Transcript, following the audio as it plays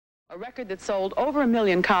A record that sold over 1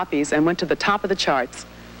 million copies and went to the top of the charts.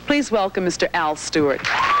 Please welcome Mr. Al Stewart.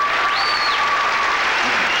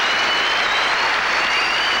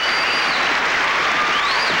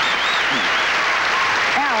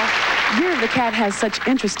 Al, Year of the Cat has such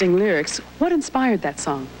interesting lyrics. What inspired that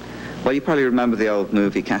song? Well, you probably remember the old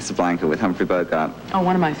movie Casablanca with Humphrey Bogart. Oh,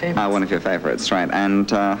 one of my favorites. One of your favorites, right.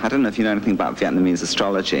 And I don't know if you know anything about Vietnamese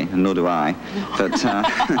astrology, and nor do I, but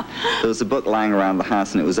there was a book lying around the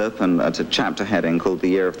house, and it was open at a chapter heading called The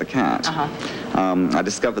Year of the Cat. I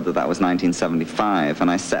discovered that was 1975, and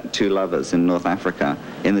I set two lovers in North Africa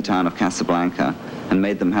in the town of Casablanca and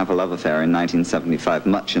made them have a love affair in 1975,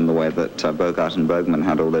 much in the way that Bogart and Bergman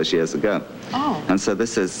had all those years ago. Oh. And so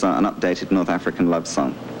this is an updated North African love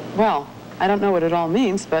song. Well, I don't know what it all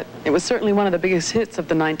means, but it was certainly one of the biggest hits of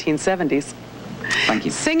the 1970s. Thank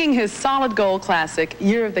you. Singing his solid gold classic,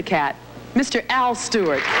 Year of the Cat, Mr. Al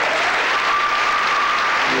Stewart.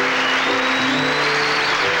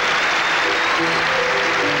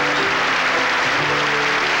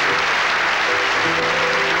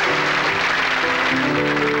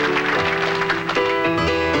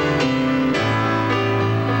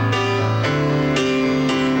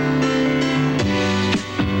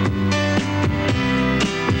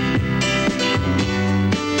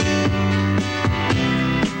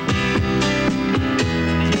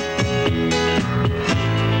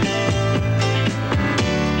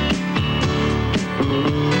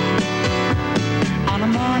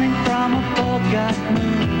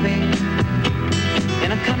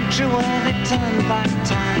 Where they turn back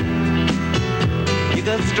time, you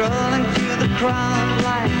go strolling through the crowd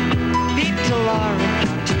like Peter Lorre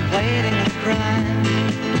contemplating a crime.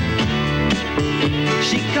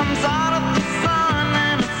 She comes out of the sun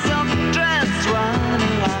in a silk dress,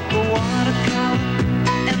 running like a watercolor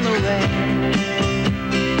in the rain.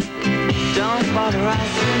 Don't bother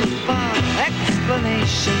asking for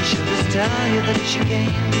explanation, she'll just tell you that she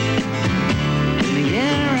came in the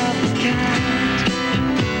year of the cat.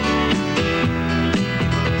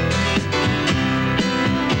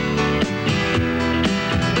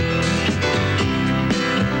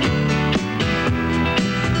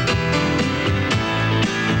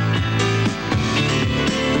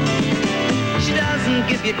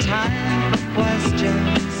 Give you time for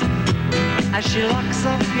questions as she locks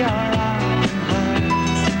up your arms,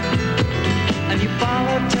 and you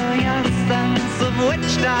follow till your sense of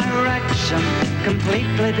which direction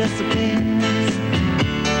completely disappears.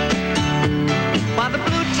 By the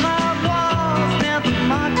blue tiled walls near the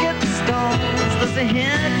market stalls, there's a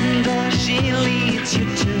hidden door she leads you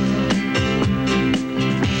to.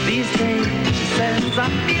 These days, she says, I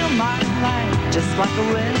feel my life just like a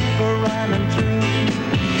river running through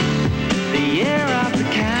the year of the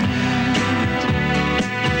cat.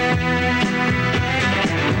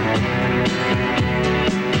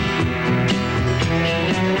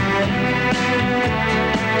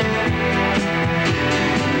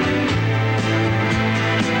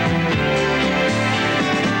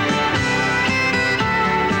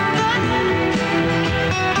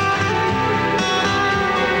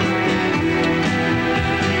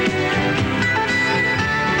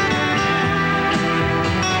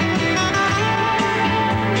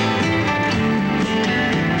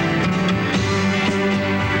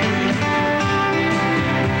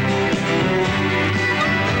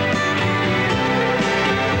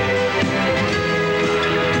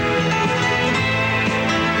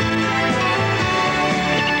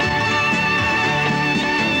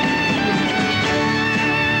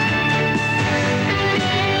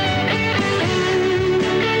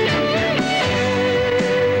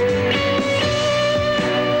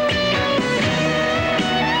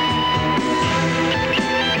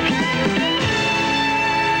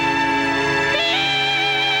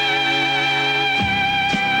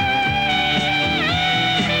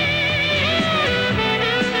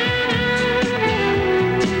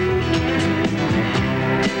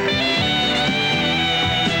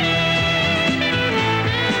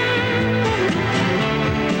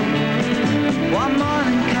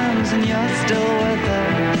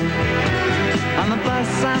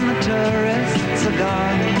 And the tourists are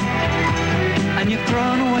gone, and you've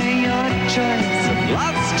thrown away your choice and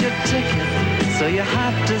lost your ticket, so you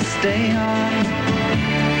have to stay on.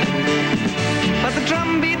 But the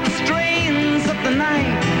drumbeat strains of the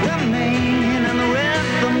night remain in the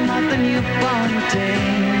rhythm of the newborn day.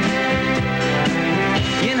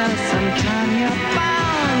 You know, sometime you're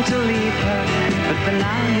bound to leave her, but for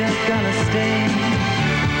now you're gonna stay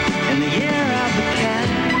in the year of the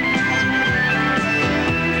cat.